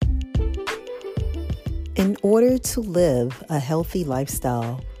In order to live a healthy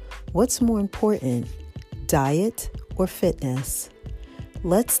lifestyle, what's more important, diet or fitness?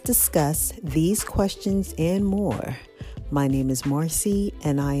 Let's discuss these questions and more. My name is Marcy,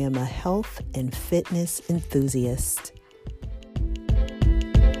 and I am a health and fitness enthusiast.